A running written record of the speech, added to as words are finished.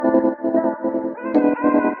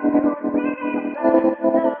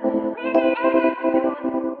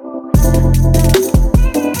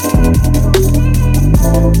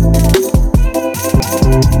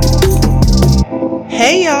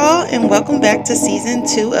back to season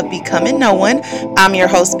 2 of Becoming No One. I'm your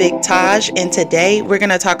host, Big Taj, and today we're going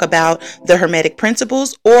to talk about the Hermetic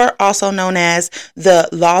principles, or also known as the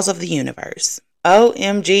laws of the universe.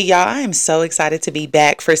 OMG, y'all, I am so excited to be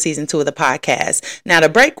back for season 2 of the podcast. Now, the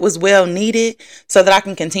break was well needed so that I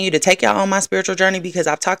can continue to take y'all on my spiritual journey, because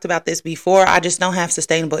I've talked about this before. I just don't have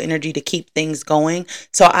sustainable energy to keep things going.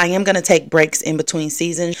 So I am going to take breaks in between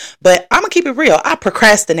seasons, but I'm going to keep it real. I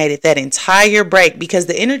procrastinated that entire break because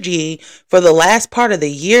the energy for the last part of the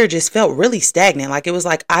year just felt really stagnant. Like it was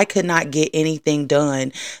like I could not get anything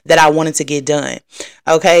done that I wanted to get done.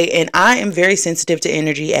 Okay. And I am very sensitive to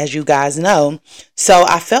energy, as you guys know. So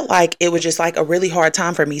I felt like it was just like a really hard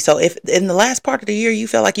time for me. So if in the last part of the year you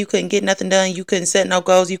felt like you couldn't get nothing done, you couldn't set no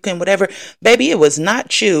goals, you couldn't whatever, baby, it was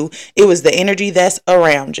not you. It was the energy that's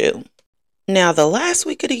around you. Now, the last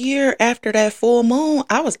week of the year after that full moon,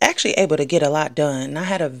 I was actually able to get a lot done. I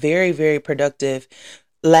had a very, very productive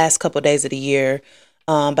last couple of days of the year.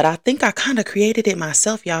 But I think I kind of created it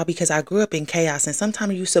myself, y'all, because I grew up in chaos. And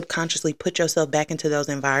sometimes you subconsciously put yourself back into those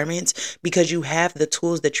environments because you have the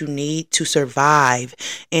tools that you need to survive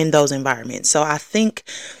in those environments. So I think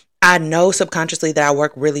I know subconsciously that I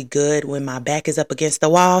work really good when my back is up against the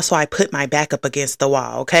wall. So I put my back up against the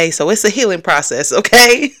wall. Okay. So it's a healing process.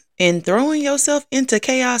 Okay. And throwing yourself into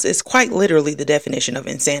chaos is quite literally the definition of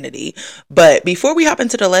insanity. But before we hop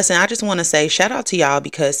into the lesson, I just want to say shout out to y'all,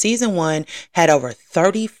 because season 1 had over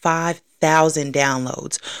 35,000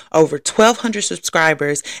 downloads, over 1,200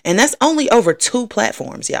 subscribers, and that's only over 2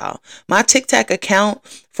 platforms, y'all. My TikTok account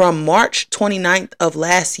from March 29th of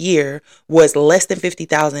last year was less than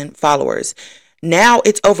 50,000 followers. Now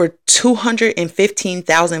it's over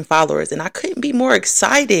 215,000 followers, and I couldn't be more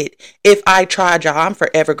excited if I tried, y'all. I'm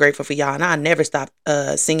forever grateful for y'all, and I never stop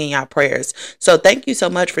singing y'all prayers. So thank you so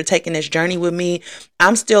much for taking this journey with me.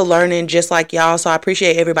 I'm still learning just like y'all, so I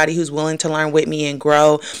appreciate everybody who's willing to learn with me and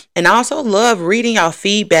grow. And I also love reading y'all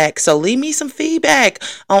feedback, so leave me some feedback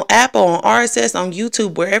on Apple, on RSS, on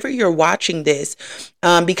YouTube, wherever you're watching this,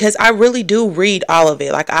 because I really do read all of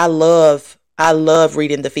it. Like I love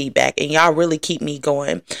reading the feedback, and y'all really keep me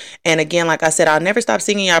going. And again, like I said, I'll never stop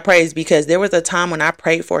singing y'all praise, because there was a time when I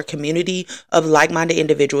prayed for a community of like-minded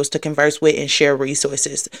individuals to converse with and share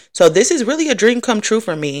resources. So this is really a dream come true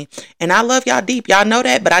for me. And I love y'all deep. Y'all know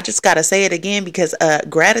that, but I just got to say it again, because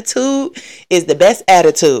gratitude is the best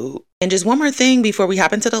attitude. And just one more thing before we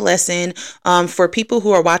hop into the lesson, for people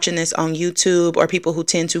who are watching this on YouTube, or people who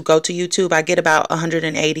tend to go to YouTube, I get about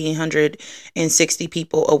 180, 160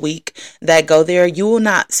 people a week that go there. You will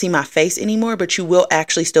not see my face anymore, but you will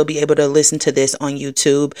actually still be able to listen to this on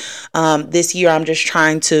YouTube. This year, I'm just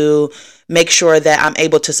trying to make sure that I'm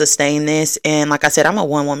able to sustain this. And like I said, I'm a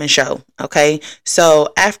one-woman show. Okay. So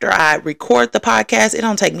after I record the podcast, it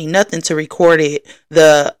don't take me nothing to record it,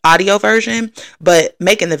 the audio version, but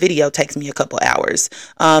making the video takes me a couple hours.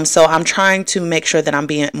 So I'm trying to make sure that I'm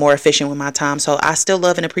being more efficient with my time. So I still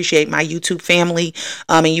love and appreciate my YouTube family.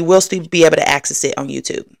 And you will still be able to access it on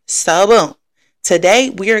YouTube. So boom. Today,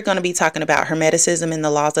 we are going to be talking about Hermeticism and the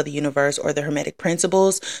laws of the universe, or the Hermetic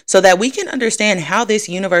principles, so that we can understand how this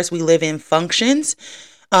universe we live in functions.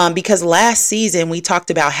 Because last season we talked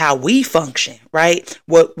about how we function, right?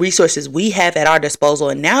 What resources we have at our disposal.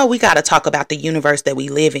 And now we got to talk about the universe that we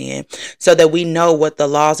live in, so that we know what the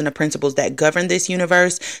laws and the principles that govern this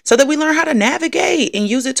universe, so that we learn how to navigate and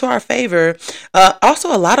use it to our favor.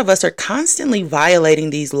 Also, a lot of us are constantly violating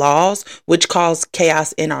these laws, which cause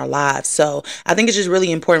chaos in our lives. So I think it's just really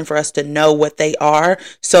important for us to know what they are,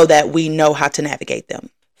 so that we know how to navigate them.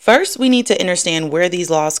 First, we need to understand where these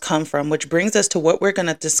laws come from, which brings us to what we're going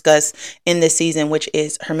to discuss in this season, which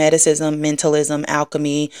is Hermeticism, mentalism,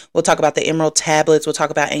 alchemy. We'll talk about the emerald tablets. We'll talk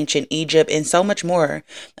about ancient Egypt and so much more.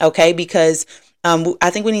 Okay, because I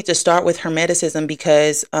think we need to start with Hermeticism,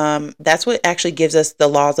 because that's what actually gives us the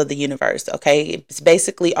laws of the universe. Okay, it's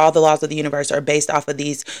basically all the laws of the universe are based off of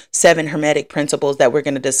these 7 Hermetic principles that we're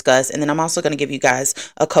going to discuss. And then I'm also going to give you guys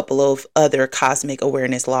a couple of other cosmic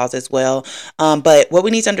awareness laws as well. But what we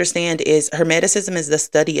need to understand is Hermeticism is the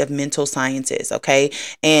study of mental sciences. Okay,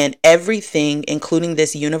 and everything, including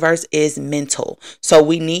this universe, is mental. So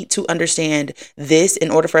we need to understand this in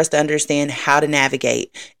order for us to understand how to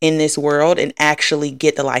navigate in this world and actually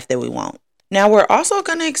get the life that we want. Now, we're also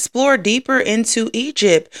going to explore deeper into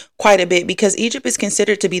Egypt quite a bit, because Egypt is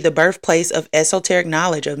considered to be the birthplace of esoteric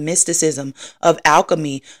knowledge, of mysticism, of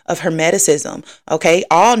alchemy, of Hermeticism. Okay,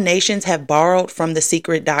 all nations have borrowed from the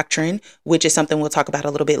secret doctrine, which is something we'll talk about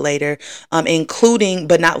a little bit later, including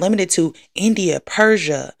but not limited to India,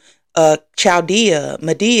 Persia, Chaldea,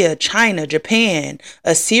 Media, China, Japan,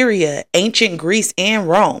 Assyria, ancient Greece, and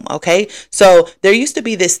Rome. Okay, so there used to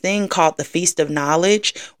be this thing called the Feast of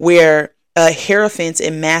Knowledge, where hierophants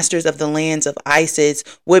and masters of the lands of Isis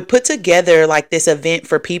would put together like this event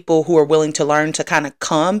for people who are willing to learn to kind of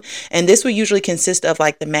come. And this would usually consist of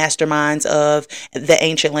like the masterminds of the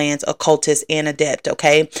ancient lands, occultists, and adept.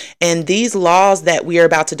 Okay. And these laws that we are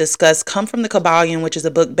about to discuss come from the Kabbalion, which is a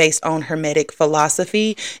book based on Hermetic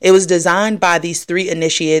philosophy. It was designed by these three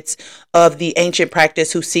initiates of the ancient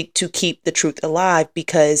practice who seek to keep the truth alive,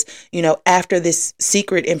 because, after this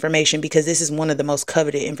secret information, because this is one of the most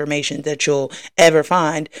coveted information that you'll ever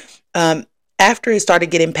find, after it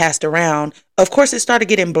started getting passed around, of course, it started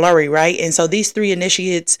getting blurry, right? And so these three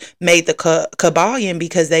initiates made the Kabbalion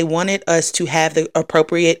because they wanted us to have the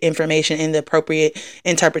appropriate information and the appropriate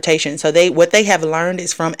interpretation. So what they have learned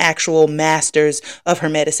is from actual masters of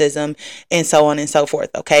Hermeticism and so on and so forth,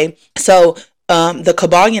 okay? So the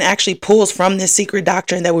Kabbalion actually pulls from this secret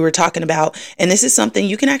doctrine that we were talking about. And this is something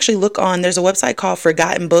you can actually look on. There's a website called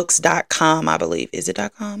forgottenbooks.com, I believe. Is it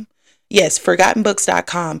 .com? Yes,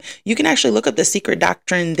 forgottenbooks.com. You can actually look up the secret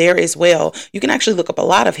doctrine there as well. You can actually look up a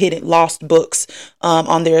lot of hidden lost books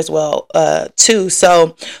on there as well, too.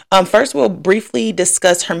 So first, we'll briefly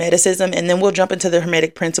discuss Hermeticism, and then we'll jump into the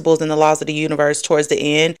Hermetic principles and the laws of the universe towards the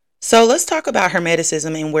end. So let's talk about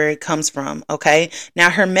Hermeticism and where it comes from, okay?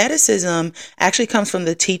 Now, Hermeticism actually comes from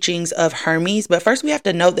the teachings of Hermes, but first we have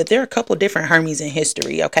to note that there are a couple different Hermes in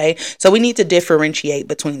history, okay? So we need to differentiate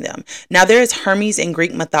between them. Now, there is Hermes in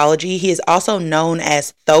Greek mythology. He is also known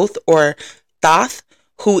as Thoth or Thoth,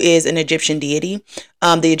 who is an Egyptian deity.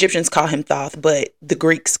 The Egyptians call him Thoth, but the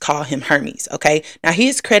Greeks call him Hermes, okay? Now, he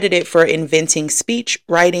is credited for inventing speech,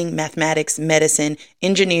 writing, mathematics, medicine,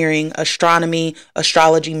 engineering, astronomy,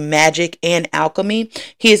 astrology, magic, and alchemy.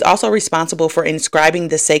 He is also responsible for inscribing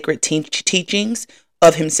the sacred teachings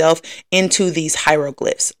of himself into these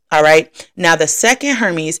hieroglyphs. All right. Now, the second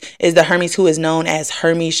Hermes is the Hermes who is known as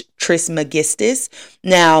Hermes Trismegistus.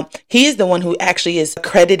 Now, he is the one who actually is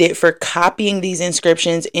credited for copying these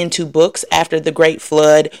inscriptions into books after the Great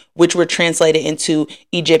Flood, which were translated into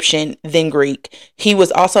Egyptian, then Greek. He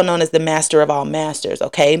was also known as the master of all masters.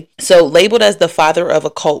 Okay. So labeled as the father of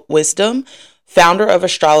occult wisdom, founder of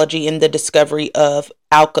astrology, and the discovery of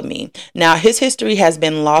alchemy. Now, his history has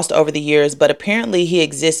been lost over the years, but apparently he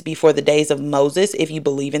exists before the days of Moses, if you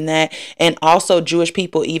believe in that. And also, Jewish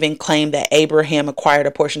people even claim that Abraham acquired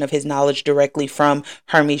a portion of his knowledge directly from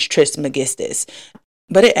Hermes Trismegistus.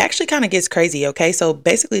 But it actually kind of gets crazy, okay? So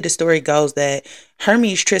basically the story goes that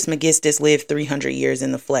Hermes Trismegistus lived 300 years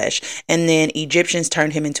in the flesh, and then Egyptians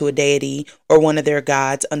turned him into a deity or one of their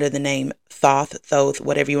gods under the name Thoth,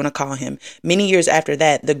 whatever you want to call him. Many years after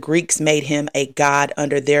that, the Greeks made him a god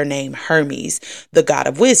under their name Hermes, the god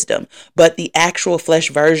of wisdom. But the actual flesh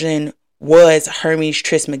version was Hermes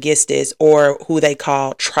Trismegistus, or who they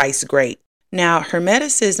call Thrice Great. Now,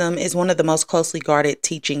 Hermeticism is one of the most closely guarded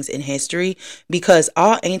teachings in history because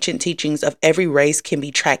all ancient teachings of every race can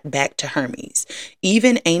be tracked back to Hermes.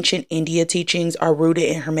 Even ancient India teachings are rooted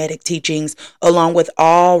in Hermetic teachings, along with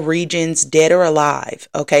all regions, dead or alive.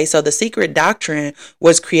 Okay, so the secret doctrine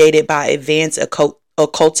was created by advanced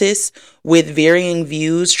occultists with varying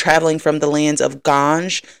views, traveling from the lands of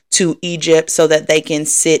Ganj to Egypt so that they can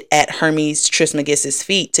sit at Hermes Trismegistus'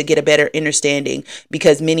 feet to get a better understanding,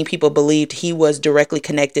 because many people believed he was directly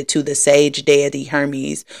connected to the sage deity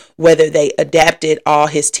Hermes, whether they adapted all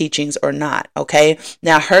his teachings or not. Okay,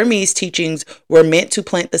 now Hermes' teachings were meant to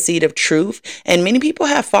plant the seed of truth, and many people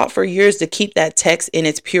have fought for years to keep that text in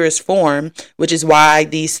its purest form, which is why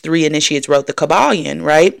these three initiates wrote the Kabbalion,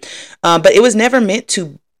 right? But it was never meant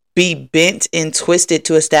to be bent and twisted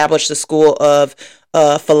to establish the school of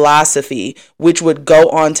philosophy, which would go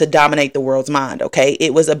on to dominate the world's mind. Okay,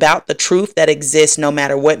 it was about the truth that exists no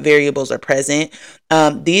matter what variables are present.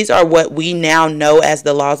 These are what we now know as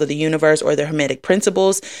the laws of the universe, or the Hermetic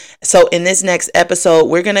principles. So in this next episode,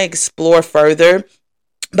 we're going to explore further,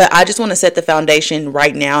 but I just want to set the foundation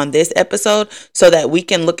right now in this episode so that we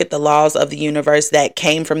can look at the laws of the universe that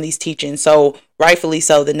came from these teachings. So rightfully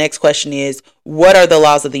so, the next question is, what are the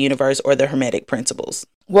laws of the universe, or the Hermetic principles?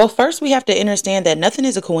 Well, first we have to understand that nothing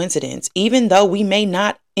is a coincidence. Even though we may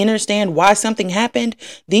not understand why something happened,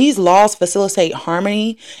 these laws facilitate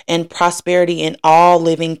harmony and prosperity in all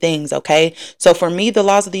living things, okay? So for me, the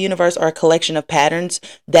laws of the universe are a collection of patterns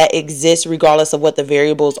that exist regardless of what the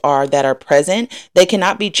variables are that are present. They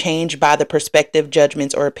cannot be changed by the perspective,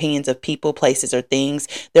 judgments, or opinions of people, places, or things.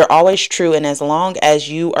 They're always true, and as long as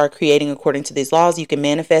you are creating according to these laws, you can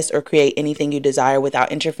manifest or create anything you desire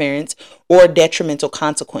without interference or detrimental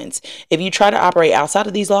consequence. If you try to operate outside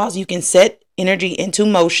of these laws, you can set energy into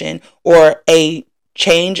motion or a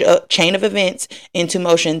chain of events into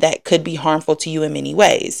motion that could be harmful to you in many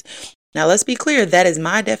ways. Now, let's be clear, that is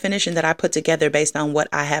my definition that I put together based on what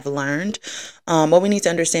I have learned. What we need to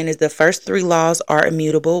understand is the first three laws are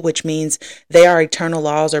immutable, which means they are eternal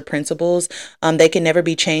laws or principles. They can never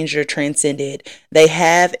be changed or transcended. They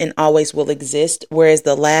have and always will exist, whereas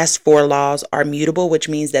the last four laws are mutable, which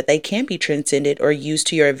means that they can be transcended or used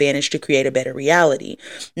to your advantage to create a better reality.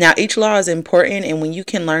 Now, each law is important, and when you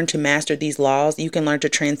can learn to master these laws, you can learn to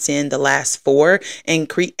transcend the last four and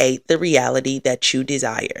create the reality that you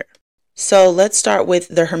desire. So let's start with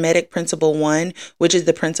the Hermetic principle 1, which is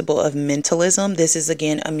the principle of mentalism. This is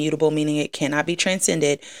again immutable, meaning it cannot be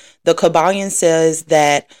transcended. The Kabbalion says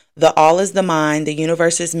that the all is the mind, the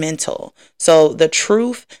universe is mental. So the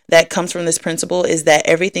truth that comes from this principle is that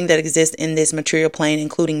everything that exists in this material plane,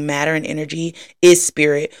 including matter and energy, is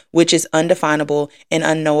spirit, which is undefinable and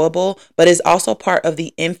unknowable, but is also part of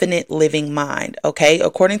the infinite living mind. Okay.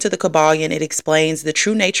 According to the Kabbalion, it explains the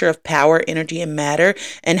true nature of power, energy, and matter,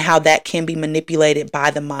 and how that can be manipulated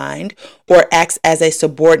by the mind or acts as a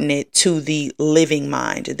subordinate to the living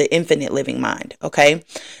mind, the infinite living mind. Okay.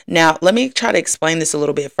 Now, let me try to explain this a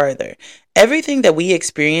little bit further. Everything that we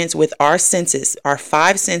experience with our senses, our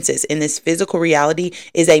five senses in this physical reality,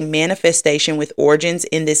 is a manifestation with origins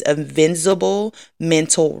in this invincible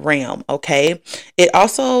mental realm. Okay. It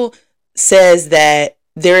also says that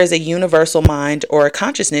there is a universal mind or a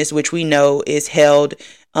consciousness, which we know is held,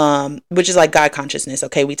 which is like God consciousness.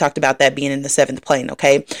 Okay. We talked about that being in the seventh plane.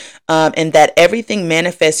 Okay. And that everything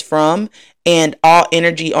manifests from, and all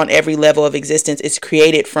energy on every level of existence is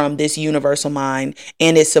created from this universal mind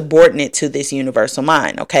and is subordinate to this universal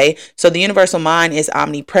mind. Okay. So the universal mind is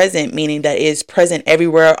omnipresent, meaning that it is present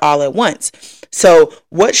everywhere all at once. So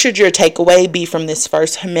what should your takeaway be from this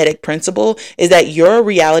first Hermetic principle is that your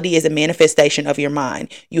reality is a manifestation of your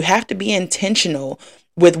mind. You have to be intentional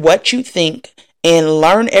with what you think and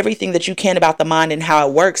learn everything that you can about the mind and how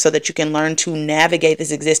it works so that you can learn to navigate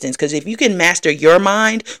this existence. Because if you can master your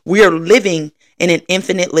mind, we are living in an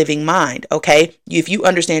infinite living mind. Okay. If you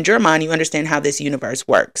understand your mind, you understand how this universe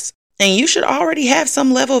works. And you should already have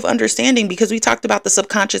some level of understanding, because we talked about the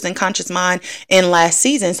subconscious and conscious mind in last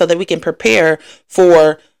season so that we can prepare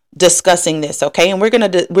for discussing this. Okay. And we're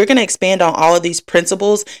going to expand on all of these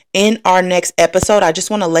principles in our next episode. I just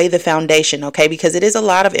want to lay the foundation. Okay. Because it is a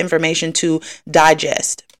lot of information to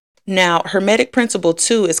digest. Now, Hermetic principle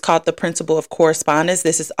 2 is called the principle of correspondence.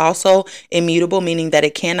 This is also immutable, meaning that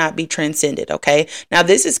it cannot be transcended. Okay. Now,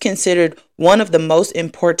 this is considered one of the most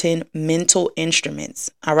important mental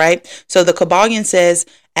instruments. All right. So the Kabbalion says,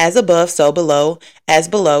 as above, so below, as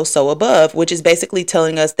below, so above, which is basically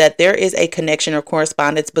telling us that there is a connection or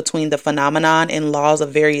correspondence between the phenomenon and laws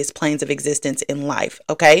of various planes of existence in life.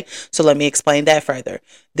 Okay. So let me explain that further.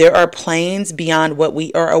 There are planes beyond what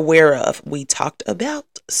we are aware of. We talked about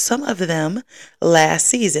some of them last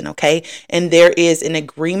season. Okay. And there is an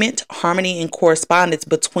agreement, harmony, and correspondence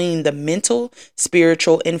between the mental,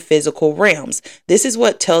 spiritual, and physical realms. This is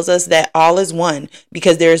what tells us that all is one,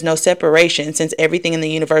 because there is no separation, since everything in the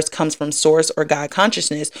universe comes from source or God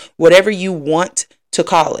consciousness, whatever you want to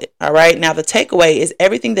call it. All right. Now, the takeaway is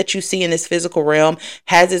everything that you see in this physical realm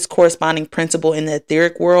has its corresponding principle in the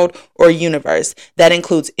etheric world or universe. That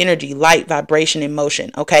includes energy, light, vibration, and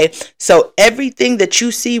motion. Okay. So everything that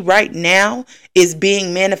you see right now is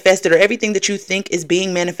being manifested, or everything that you think is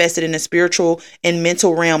being manifested in the spiritual and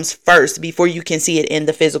mental realms first before you can see it in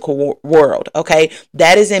the physical world. Okay.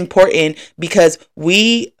 That is important, because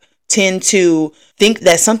we tend to think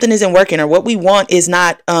that something isn't working, or what we want is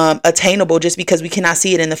not attainable just because we cannot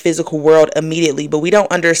see it in the physical world immediately. But we don't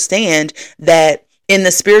understand that in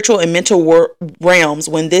the spiritual and mental realms,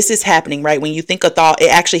 when this is happening, right, when you think a thought, it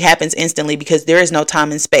actually happens instantly, because there is no time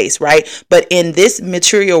and space, right? But in this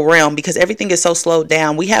material realm, because everything is so slowed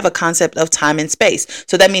down, we have a concept of time and space.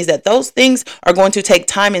 So that means that those things are going to take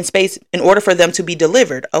time and space in order for them to be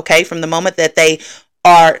delivered. Okay. From the moment that they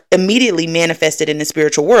are immediately manifested in the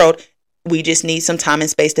spiritual world, we just need some time and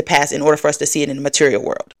space to pass in order for us to see it in the material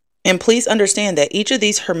world. And please understand that each of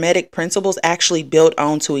these Hermetic principles actually build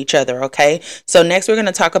onto each other, okay? So next we're going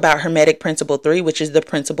to talk about Hermetic Principle 3, which is the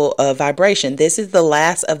principle of vibration. This is the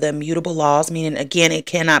last of the immutable laws, meaning, again, it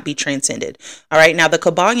cannot be transcended. All right, now the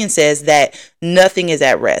Kabbalion says that nothing is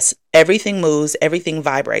at rest. Everything moves, everything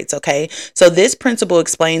vibrates, okay? So this principle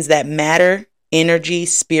explains that matter, energy,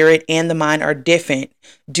 spirit, and the mind are different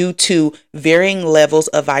due to varying levels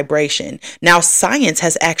of vibration. Now, science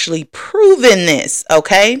has actually proven this,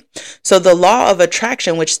 okay? So the law of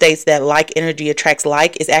attraction, which states that like energy attracts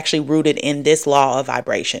like, is actually rooted in this law of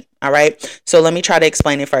vibration, all right? So let me try to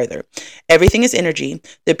explain it further. Everything is energy.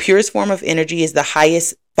 The purest form of energy is the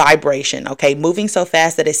highest vibration, okay, moving so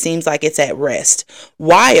fast that it seems like it's at rest,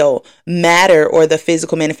 while matter, or the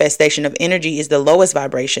physical manifestation of energy, is the lowest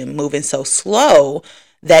vibration, moving so slow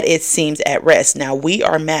that it seems at rest. Now, we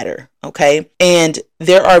are matter, okay, and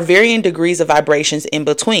there are varying degrees of vibrations in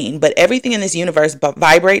between, but everything in this universe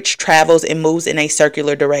vibrates, travels, and moves in a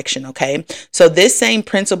circular direction, okay? So this same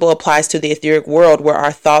principle applies to the etheric world, where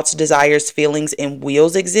our thoughts, desires, feelings, and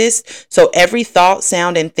wills exist. So every thought,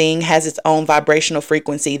 sound, and thing has its own vibrational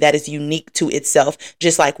frequency that is unique to itself,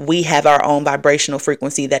 just like we have our own vibrational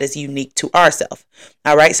frequency that is unique to ourselves.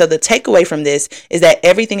 All right, so the takeaway from this is that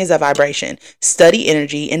everything is a vibration. Study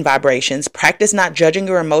energy and vibrations. Practice not judging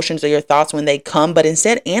your emotions or your thoughts when they come, but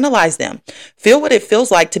instead analyze them. Feel what it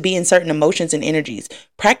feels like to be in certain emotions and energies.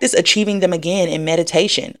 Practice achieving them again in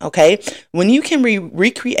meditation, okay? When you can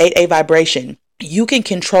recreate a vibration, you can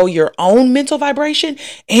control your own mental vibration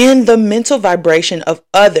and the mental vibration of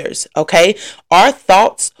others, okay? Our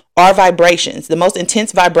thoughts are vibrations, the most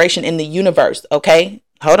intense vibration in the universe, okay?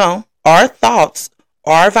 Hold on. Our thoughts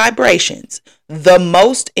are vibrations, the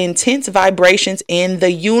most intense vibrations in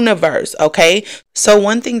the universe, okay? So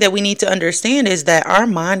one thing that we need to understand is that our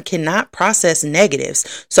mind cannot process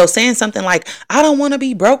negatives. So saying something like, I don't want to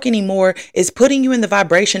be broke anymore, is putting you in the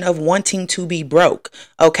vibration of wanting to be broke,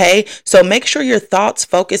 okay? So make sure your thoughts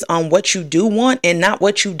focus on what you do want and not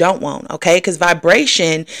what you don't want, okay? Because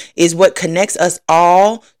vibration is what connects us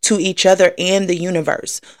all to each other and the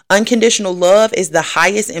universe. Unconditional love is the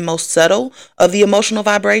highest and most subtle of the emotional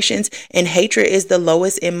vibrations, and hatred is the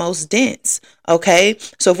lowest and most dense. Okay,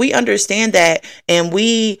 so if we understand that and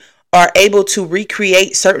we are able to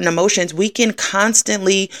recreate certain emotions, we can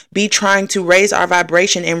constantly be trying to raise our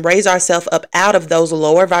vibration and raise ourselves up out of those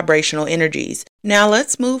lower vibrational energies. Now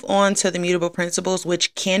let's move on to the mutable principles,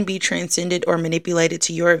 which can be transcended or manipulated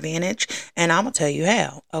to your advantage. And I'm going to tell you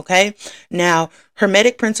how. Okay. Now,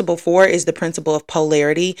 Hermetic principle 4 is the principle of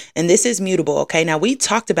polarity, and this is mutable. Okay. Now we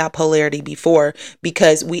talked about polarity before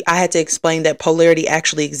because I had to explain that polarity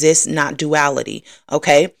actually exists, not duality.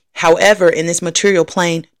 Okay. However, in this material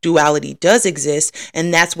plane, duality does exist,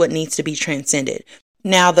 and that's what needs to be transcended.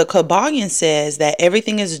 Now, the Kabbalion says that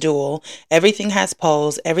everything is dual, everything has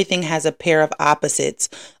poles, everything has a pair of opposites.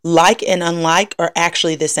 Like and unlike are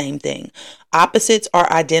actually the same thing. Opposites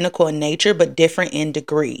are identical in nature, but different in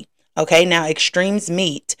degree. Okay, now extremes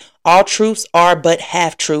meet. All truths are but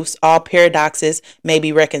half truths. All paradoxes may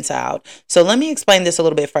be reconciled. So let me explain this a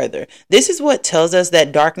little bit further. This is what tells us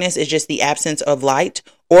that darkness is just the absence of light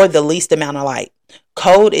or the least amount of light.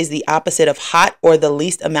 Cold is the opposite of hot or the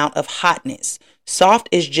least amount of hotness. Soft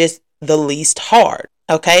is just the least hard.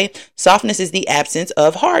 Okay, softness is the absence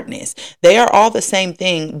of hardness. They are all the same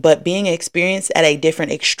thing, but being experienced at a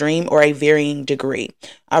different extreme or a varying degree.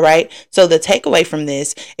 All right, so the takeaway from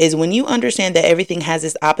this is when you understand that everything has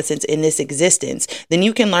its opposites in this existence, then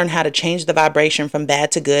you can learn how to change the vibration from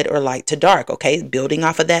bad to good or light to dark. Okay, building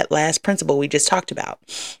off of that last principle we just talked about.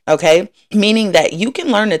 Okay, meaning that you can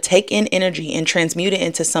learn to take in energy and transmute it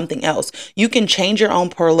into something else. You can change your own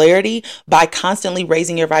polarity by constantly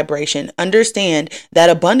raising your vibration. Understand that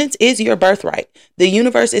abundance is your birthright. The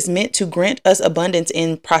universe is meant to grant us abundance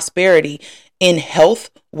in prosperity, in health,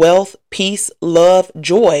 wealth, peace, love,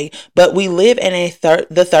 joy, but we live in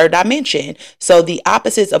the third dimension. So the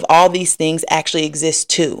opposites of all these things actually exist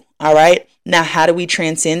too. All right. Now, how do we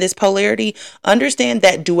transcend this polarity? Understand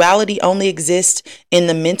that duality only exists in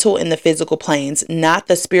the mental and the physical planes, not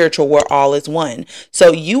the spiritual, where all is one.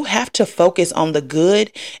 So you have to focus on the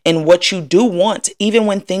good and what you do want, even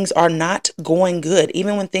when things are not going good,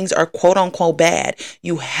 even when things are quote unquote bad.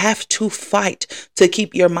 You have to fight to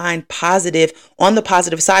keep your mind positive on the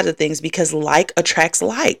positive side of things, because like attracts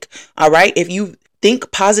like. All right. If you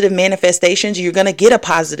think positive manifestations, you're going to get a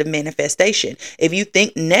positive manifestation. If you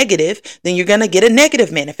think negative, then you're going to get a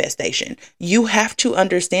negative manifestation. You have to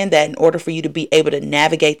understand that in order for you to be able to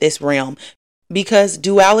navigate this realm. because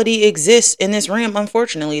duality exists in this realm.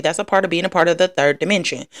 Unfortunately, that's a part of being a part of the third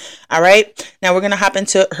dimension. All right. Now we're going to hop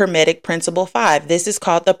into Hermetic Principle 5. This is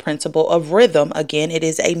called the principle of rhythm. Again, it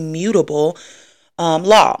is a mutable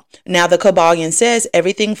law. Now the Kabbalion says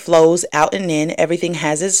everything flows out and in, everything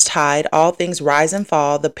has its tide, all things rise and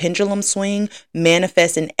fall, the pendulum swing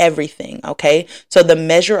manifests in everything. Okay, so the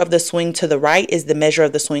measure of the swing to the right is the measure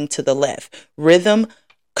of the swing to the left. Rhythm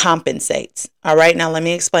compensates. All right, now let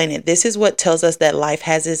me explain it. This is what tells us that life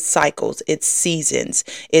has its cycles, its seasons,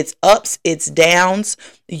 its ups, its downs.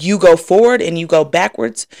 You go forward and you go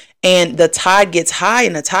backwards, and the tide gets high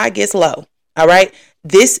and the tide gets low. All right,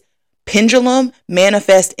 this pendulum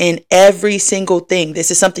manifests in every single thing. This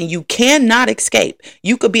is something you cannot escape.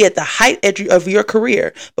 You could be at the height of your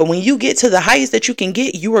career, but when you get to the highest that you can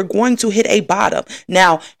get, you are going to hit a bottom.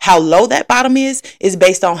 Now, how low that bottom is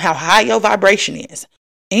based on how high your vibration is.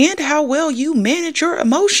 And how well you manage your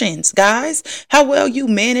emotions, guys. How well you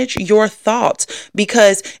manage your thoughts.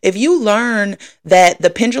 Because if you learn that the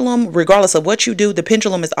pendulum, regardless of what you do, the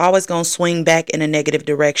pendulum is always going to swing back in a negative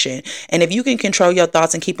direction. And if you can control your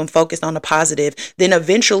thoughts and keep them focused on the positive, then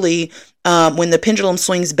eventually when the pendulum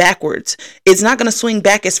swings backwards, it's not going to swing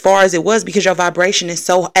back as far as it was, because your vibration is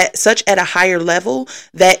such at a higher level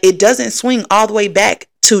that it doesn't swing all the way back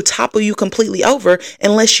to topple you completely over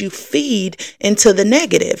unless you feed into the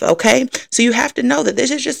negative. Okay, so you have to know that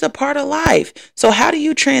this is just a part of life. So how do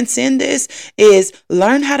you transcend this? Is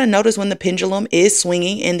learn how to notice when the pendulum is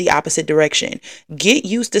swinging in the opposite direction. Get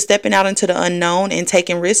used to stepping out into the unknown and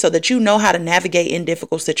taking risks so that you know how to navigate in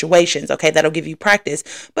difficult situations. Okay, that'll give you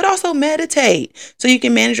practice, but also meditate so you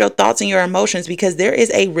can manage your thoughts and your emotions, because there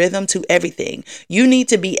is a rhythm to everything. You need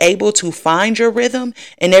to be able to find your rhythm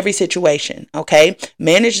in every situation. Okay,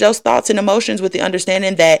 manage those thoughts and emotions with the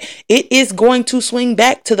understanding that it is going to swing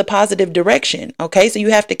back to the positive direction. Okay, so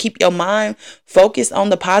you have to keep your mind focused on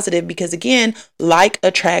the positive, because again, like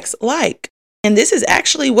attracts like. And this is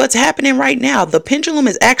actually what's happening right now. The pendulum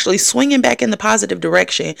is actually swinging back in the positive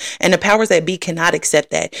direction, and the powers that be cannot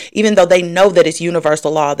accept that, even though they know that it's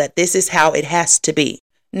universal law, that this is how it has to be.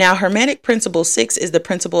 Now, Hermetic Principle 6 is the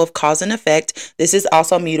principle of cause and effect. This is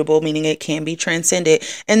also mutable, meaning it can be transcended.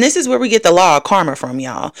 And this is where we get the law of karma from,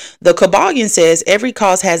 y'all. The Kabbalion says every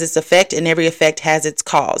cause has its effect and every effect has its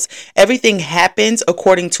cause. Everything happens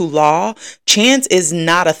according to law. Chance is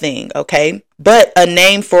not a thing, okay? But a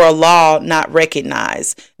name for a law not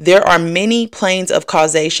recognized. There are many planes of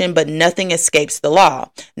causation, but nothing escapes the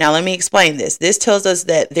law. Now, let me explain this. This tells us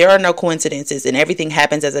that there are no coincidences and everything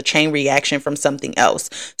happens as a chain reaction from something else.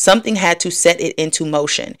 Something had to set it into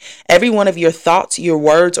motion. Every one of your thoughts, your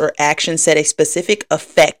words, or actions set a specific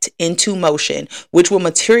effect into motion, which will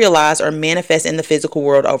materialize or manifest in the physical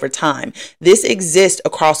world over time. This exists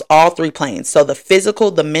across all three planes. So the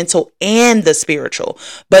physical, the mental, and the spiritual.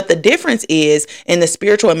 But the difference is, in the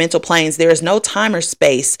spiritual and mental planes, there is no time or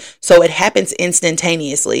space, so it happens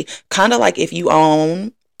instantaneously. Kind of like if you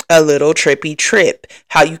own a little trippy trip,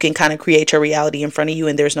 how you can kind of create your reality in front of you,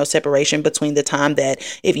 and there's no separation between the time that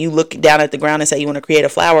if you look down at the ground and say you want to create a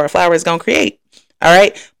flower is going to create. All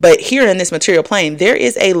right. But here in this material plane, there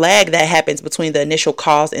is a lag that happens between the initial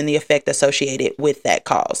cause and the effect associated with that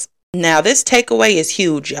cause. Now, this takeaway is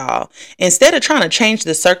huge, y'all. Instead of trying to change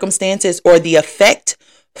the circumstances or the effect,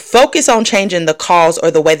 focus on changing the cause or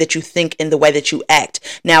the way that you think and the way that you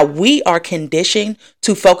act. Now, we are conditioned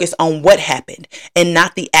to focus on what happened and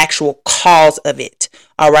not the actual cause of it.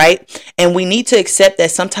 All right. And we need to accept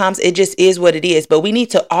that sometimes it just is what it is. But we need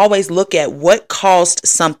to always look at what caused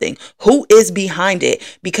something, who is behind it,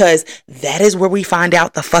 because that is where we find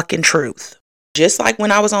out the fucking truth. Just like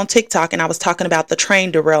when I was on TikTok and I was talking about the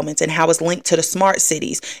train derailments and how it's linked to the smart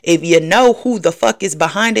cities. If you know who the fuck is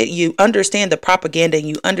behind it, you understand the propaganda and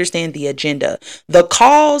you understand the agenda. The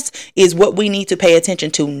cause is what we need to pay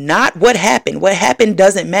attention to, not what happened. What happened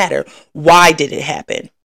doesn't matter. Why did it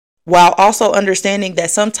happen? While also understanding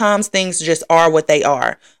that sometimes things just are what they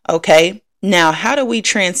are. Okay. Now, how do we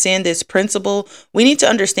transcend this principle? We need to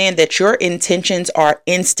understand that your intentions are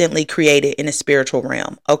instantly created in the spiritual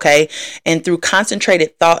realm, okay? And through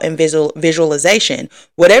concentrated thought and visualization,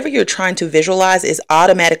 whatever you're trying to visualize is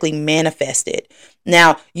automatically manifested.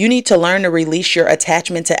 Now, you need to learn to release your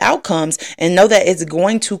attachment to outcomes and know that it's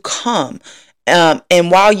going to come.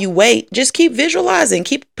 And while you wait, just keep visualizing,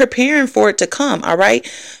 keep preparing for it to come. All right.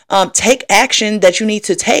 take action that you need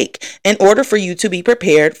to take in order for you to be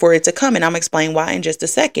prepared for it to come. And I'm going to explain why in just a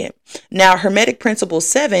second. Now, Hermetic Principle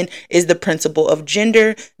 7 is the principle of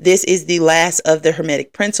gender. This is the last of the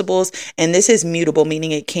Hermetic principles, and this is mutable,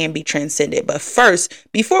 meaning it can be transcended. But first,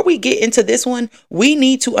 before we get into this one, we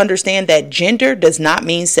need to understand that gender does not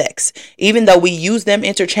mean sex. Even though we use them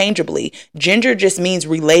interchangeably, gender just means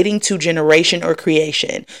relating to generation or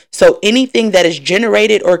creation. So anything that is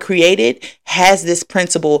generated or created has this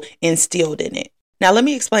principle instilled in it. Now, let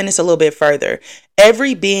me explain this a little bit further.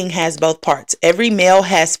 Every being has both parts. Every male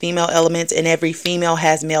has female elements and every female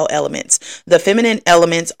has male elements. The feminine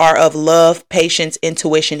elements are of love, patience,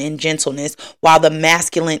 intuition, and gentleness, while the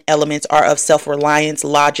masculine elements are of self-reliance,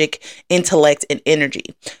 logic, intellect, and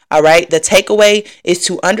energy. All right. The takeaway is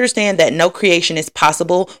to understand that no creation is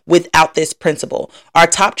possible without this principle. Our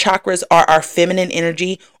top chakras are our feminine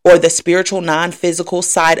energy, or the spiritual non-physical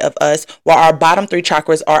side of us, while our bottom three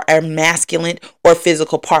chakras are our masculine or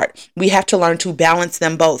physical part. We have to learn to balance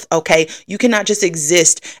them both, okay? You cannot just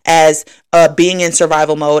exist as being in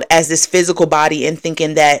survival mode as this physical body and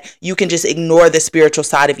thinking that you can just ignore the spiritual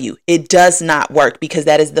side of you. It does not work, because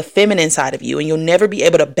that is the feminine side of you, and you'll never be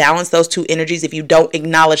able to balance those two energies if you don't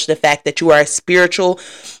acknowledge the fact that you are spiritual,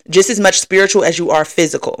 just as much spiritual as you are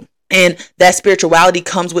physical. And that spirituality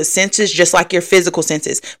comes with senses, just like your physical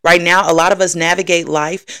senses. Right now, a lot of us navigate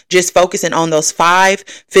life just focusing on those 5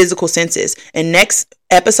 physical senses. And next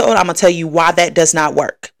episode, I'm going to tell you why that does not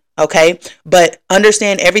work. Okay. But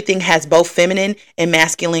understand everything has both feminine and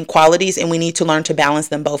masculine qualities, and we need to learn to balance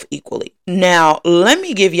them both equally. Now, let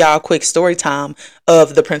me give y'all a quick story time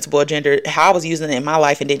of the principle of gender, how I was using it in my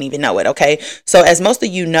life and didn't even know it. Okay. So as most of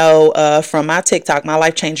you know, from my TikTok, my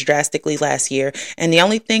life changed drastically last year. And the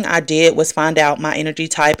only thing I did was find out my energy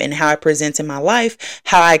type and how it presents in my life,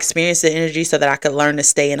 how I experience the energy so that I could learn to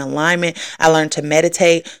stay in alignment. I learned to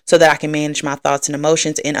meditate so that I can manage my thoughts and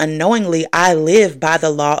emotions. And unknowingly, I live by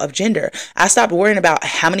the law of gender. I stopped worrying about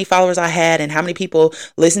how many followers I had and how many people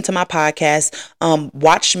listened to my podcast,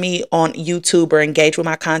 watched me on YouTube or engaged with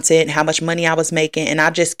my content, how much money I was making. And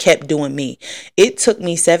I just kept doing me. It took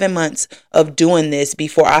me 7 months of doing this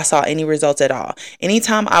before I saw any results at all.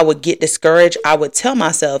 Anytime I would get discouraged, I would tell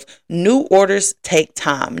myself, new orders take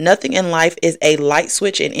time. Nothing in life is a light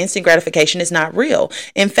switch, and instant gratification is not real.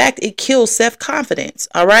 In fact, it kills self-confidence.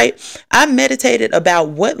 All right. I meditated about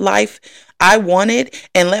what life I wanted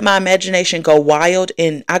and let my imagination go wild,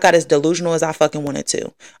 and I got as delusional as I fucking wanted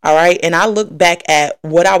to. All right. And I look back at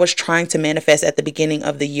what I was trying to manifest at the beginning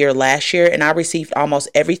of the year last year, and I received almost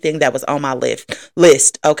everything that was on my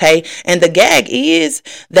list. Okay. And the gag is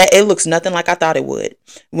that it looks nothing like I thought it would.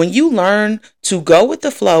 When you learn to go with the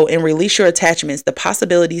flow and release your attachments, the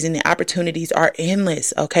possibilities and the opportunities are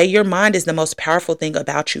endless. Okay. Your mind is the most powerful thing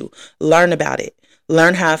about you. Learn about it.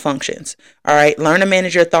 Learn how it functions. All right. Learn to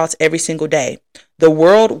manage your thoughts every single day. The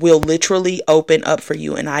world will literally open up for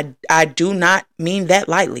you. And I do not mean that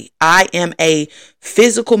lightly. I am a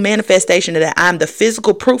physical manifestation of that. I'm the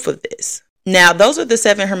physical proof of this. Now, those are the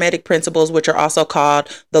 7 Hermetic principles, which are also called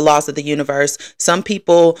the laws of the universe. Some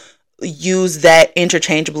people use that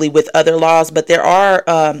interchangeably with other laws, but there are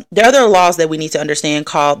other laws that we need to understand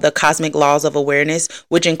called the cosmic laws of awareness,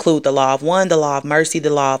 which include the law of one, the law of mercy, the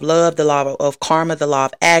law of love, the law of karma, the law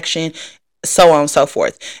of action, so on and so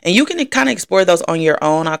forth. And you can kind of explore those on your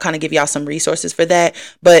own. I'll kind of give y'all some resources for that.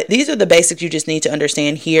 But these are the basics you just need to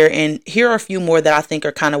understand here. And here are a few more that I think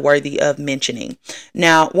are kind of worthy of mentioning.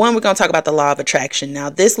 Now, one, we're going to talk about the law of attraction. Now,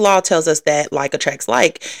 this law tells us that like attracts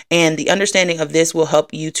like, and the understanding of this will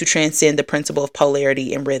help you to transcend the principle of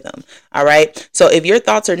polarity and rhythm. All right. So if your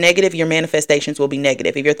thoughts are negative, your manifestations will be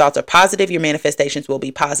negative. If your thoughts are positive, your manifestations will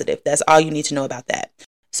be positive. That's all you need to know about that.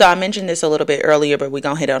 So I mentioned this a little bit earlier, but we're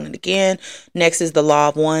going to hit on it again. Next is the law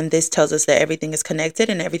of one. This tells us that everything is connected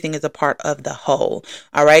and everything is a part of the whole.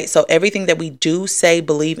 All right. So everything that we do, say,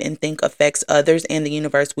 believe, and think affects others and the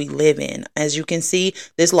universe we live in. As you can see,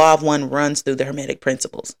 this law of one runs through the Hermetic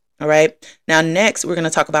principles. All right. Now, next, we're going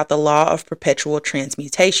to talk about the law of perpetual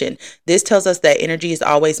transmutation. This tells us that energy is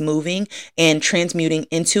always moving and transmuting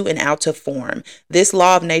into and out of form. This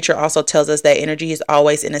law of nature also tells us that energy is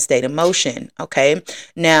always in a state of motion. Okay.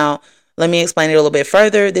 Now, let me explain it a little bit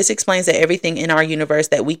further. This explains that everything in our universe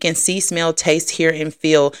that we can see, smell, taste, hear, and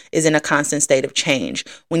feel is in a constant state of change.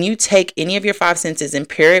 When you take any of your 5 senses and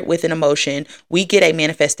pair it with an emotion, we get a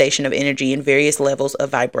manifestation of energy in various levels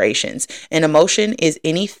of vibrations. An emotion is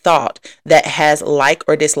any thought that has like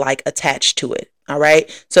or dislike attached to it. All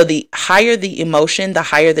right. So the higher the emotion, the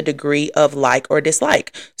higher the degree of like or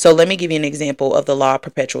dislike. So let me give you an example of the law of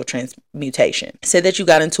perpetual transmutation. Say that you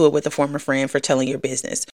got into it with a former friend for telling your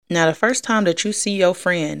business. Now, the first time that you see your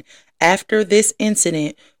friend after this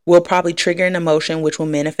incident will probably trigger an emotion which will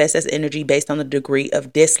manifest as energy based on the degree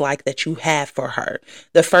of dislike that you have for her.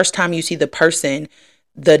 The first time you see the person,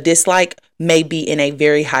 the dislike may be in a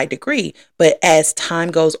very high degree, but as time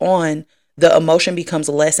goes on, the emotion becomes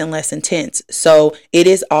less and less intense. So it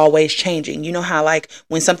is always changing. You know how like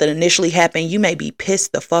when something initially happened, you may be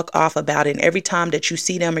pissed the fuck off about it. And every time that you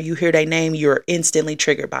see them or you hear their name, you're instantly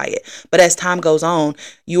triggered by it. But as time goes on,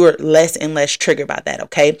 you are less and less triggered by that.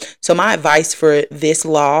 Okay. So my advice for this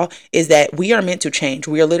law is that we are meant to change.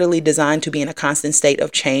 We are literally designed to be in a constant state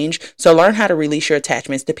of change. So learn how to release your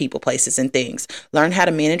attachments to people, places, and things. Learn how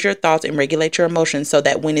to manage your thoughts and regulate your emotions so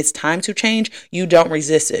that when it's time to change, you don't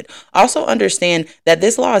resist it. Also understand that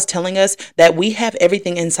this law is telling us that we have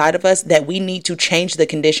everything inside of us that we need to change the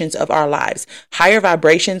conditions of our lives. Higher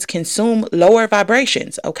vibrations consume lower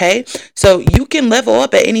vibrations, okay? So you can level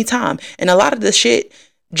up at any time. And a lot of the shit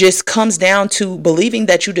just comes down to believing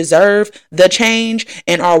that you deserve the change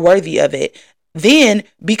and are worthy of it. Then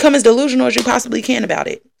become as delusional as you possibly can about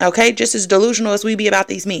it, okay? Just as delusional as we be about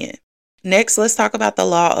these men. Next, let's talk about the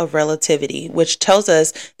law of relativity, which tells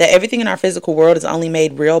us that everything in our physical world is only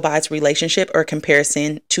made real by its relationship or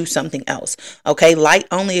comparison to something else. Okay, light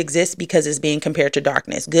only exists because it's being compared to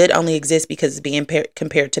darkness. Good only exists because it's being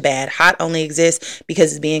compared to bad. Hot only exists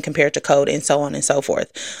because it's being compared to cold, and so on and so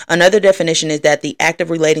forth. Another definition is that the act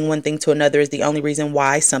of relating one thing to another is the only reason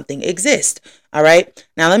why something exists. All right.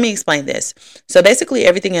 Now, let me explain this. So basically,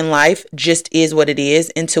 everything in life just is what it is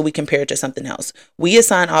until we compare it to something else. We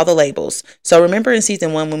assign all the labels. So remember in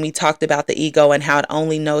season 1 when we talked about the ego and how it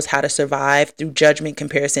only knows how to survive through judgment,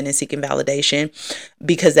 comparison, and seeking validation,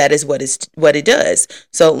 because that is what it does.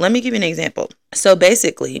 So let me give you an example. So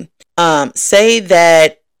basically, say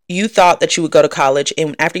that you thought that you would go to college,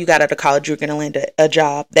 and after you got out of college, you're going to land a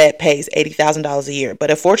job that pays $80,000 a year.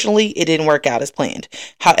 But unfortunately, it didn't work out as planned.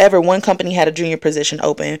 However, one company had a junior position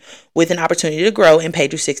open with an opportunity to grow and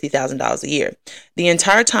paid you $60,000 a year. The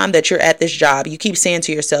entire time that you're at this job, you keep saying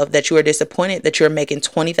to yourself that you are disappointed that you're making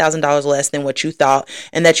 $20,000 less than what you thought,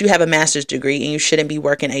 and that you have a master's degree and you shouldn't be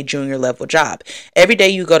working a junior level job. Every day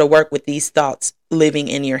you go to work with these thoughts living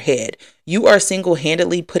in your head. You are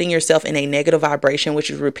single-handedly putting yourself in a negative vibration, which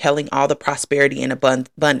is repelling all the prosperity and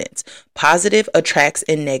abundance. Positive attracts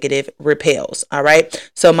and negative repels. All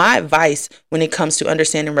right. So my advice when it comes to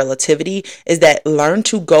understanding relativity is that learn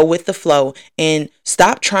to go with the flow and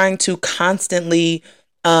stop trying to constantly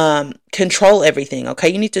control everything. Okay.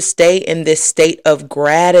 You need to stay in this state of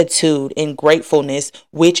gratitude and gratefulness,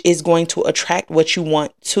 which is going to attract what you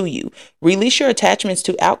want to you. Release your attachments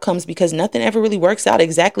to outcomes because nothing ever really works out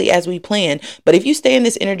exactly as we plan. But if you stay in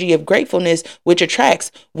this energy of gratefulness, which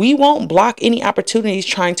attracts, we won't block any opportunities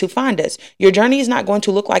trying to find us. Your journey is not going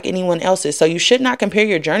to look like anyone else's. So you should not compare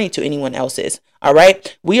your journey to anyone else's. All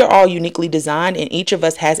right. We are all uniquely designed and each of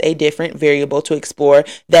us has a different variable to explore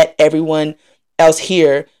that everyone else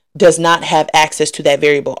here does not have access to that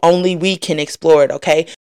variable. Only we can explore it. Okay.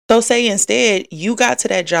 So say instead you got to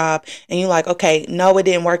that job and you're like, okay, no, it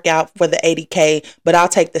didn't work out for the 80K, but I'll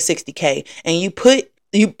take the 60K. And you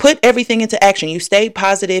put everything into action. You stayed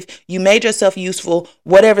positive. You made yourself useful,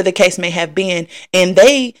 whatever the case may have been. And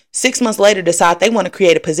they 6 months later decide they want to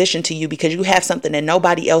create a position to you because you have something that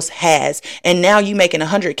nobody else has. And now you making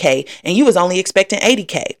 100K and you was only expecting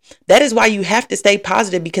 80K. That is why you have to stay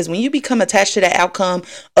positive, because when you become attached to that outcome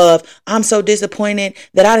of I'm so disappointed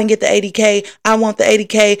that I didn't get the 80K, I want the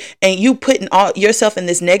 80K, and you putting all yourself in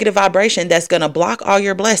this negative vibration that's going to block all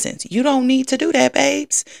your blessings. You don't need to do that,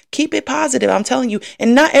 babes. Keep it positive. I'm telling you.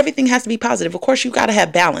 And not everything has to be positive. Of course, you got to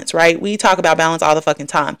have balance, right? We talk about balance all the fucking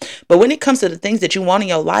time. But when it comes to the things that you want in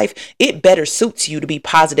your life, it better suits you to be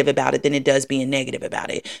positive about it than it does being negative about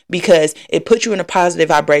it, because it puts you in a positive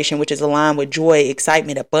vibration, which is aligned with joy,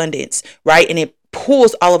 excitement, abundance, right? And it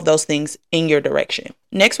pulls all of those things in your direction.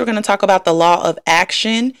 Next, we're going to talk about the law of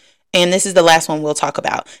action. And this is the last one we'll talk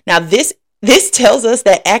about. Now, this tells us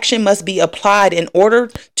that action must be applied in order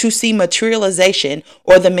to see materialization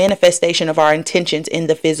or the manifestation of our intentions in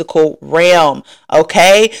the physical realm.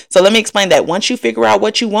 Okay, so let me explain that. Once you figure out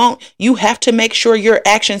what you want, you have to make sure your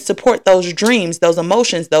actions support those dreams, those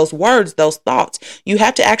emotions, those words, those thoughts. You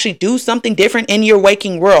have to actually do something different in your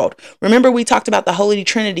waking world. Remember, we talked about the Holy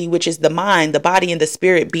Trinity, which is the mind, the body, and the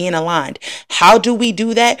spirit being aligned. How do we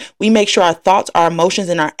do that? We make sure our thoughts, our emotions,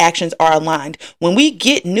 and our actions are aligned. When we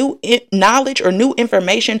get new knowledge or new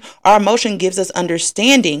information, our emotion gives us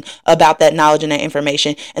understanding. understanding about that knowledge and that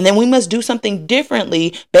information. And then we must do something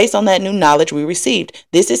differently based on that new knowledge we received.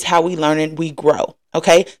 This is how we learn and we grow.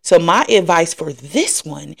 Okay, so my advice for this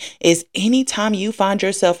one is anytime you find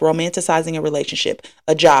yourself romanticizing a relationship,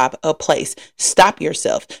 a job, a place, stop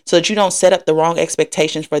yourself so that you don't set up the wrong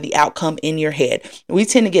expectations for the outcome in your head. We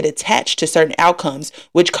tend to get attached to certain outcomes,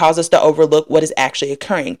 which cause us to overlook what is actually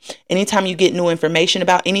occurring. Anytime you get new information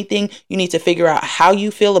about anything, you need to figure out how you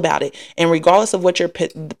feel about it. And regardless of what your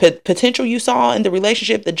potential you saw in the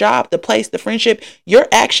relationship, the job, the place, the friendship, your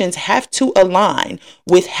actions have to align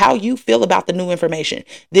with how you feel about the new information.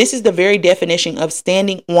 This is the very definition of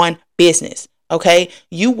standing on business. Okay.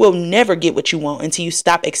 You will never get what you want until you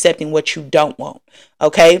stop accepting what you don't want.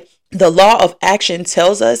 Okay. The law of action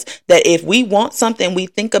tells us that if we want something, we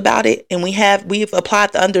think about it and we've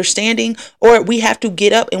applied the understanding, or we have to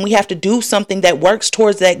get up and we have to do something that works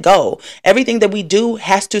towards that goal. Everything that we do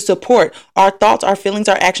has to support our thoughts, our feelings,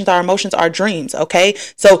 our actions, our emotions, our dreams. Okay.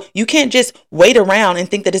 So you can't just wait around and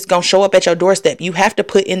think that it's going to show up at your doorstep. You have to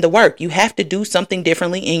put in the work. You have to do something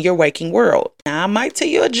differently in your waking world. Now, I might tell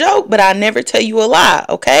you a joke, but I never tell you a lie.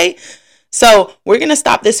 Okay. So we're going to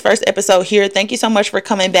stop this first episode here. Thank you so much for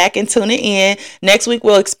coming back and tuning in. Next week,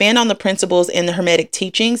 we'll expand on the principles in the Hermetic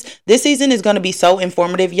teachings. This season is going to be so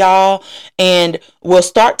informative, y'all, and we'll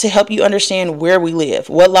start to help you understand where we live,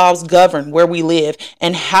 what laws govern where we live,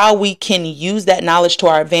 and how we can use that knowledge to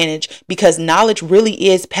our advantage, because knowledge really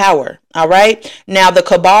is power. All right. Now, the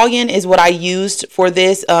Kabbalion is what I used for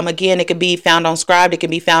this. Again, it can be found on Scribd. It can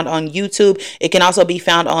be found on YouTube. It can also be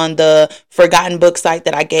found on the Forgotten Book site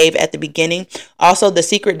that I gave at the beginning. Also, the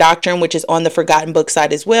Secret Doctrine, which is on the Forgotten Book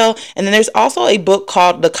site as well. And then there's also a book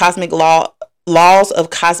called The Cosmic Laws of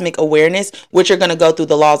Cosmic Awareness, which are going to go through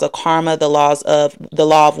the laws of karma, the law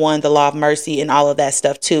of one, the law of mercy, and all of that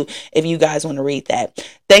stuff too, if you guys want to read that.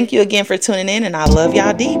 Thank you again for tuning in, and I love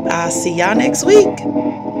y'all deep. I'll see y'all next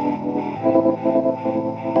week.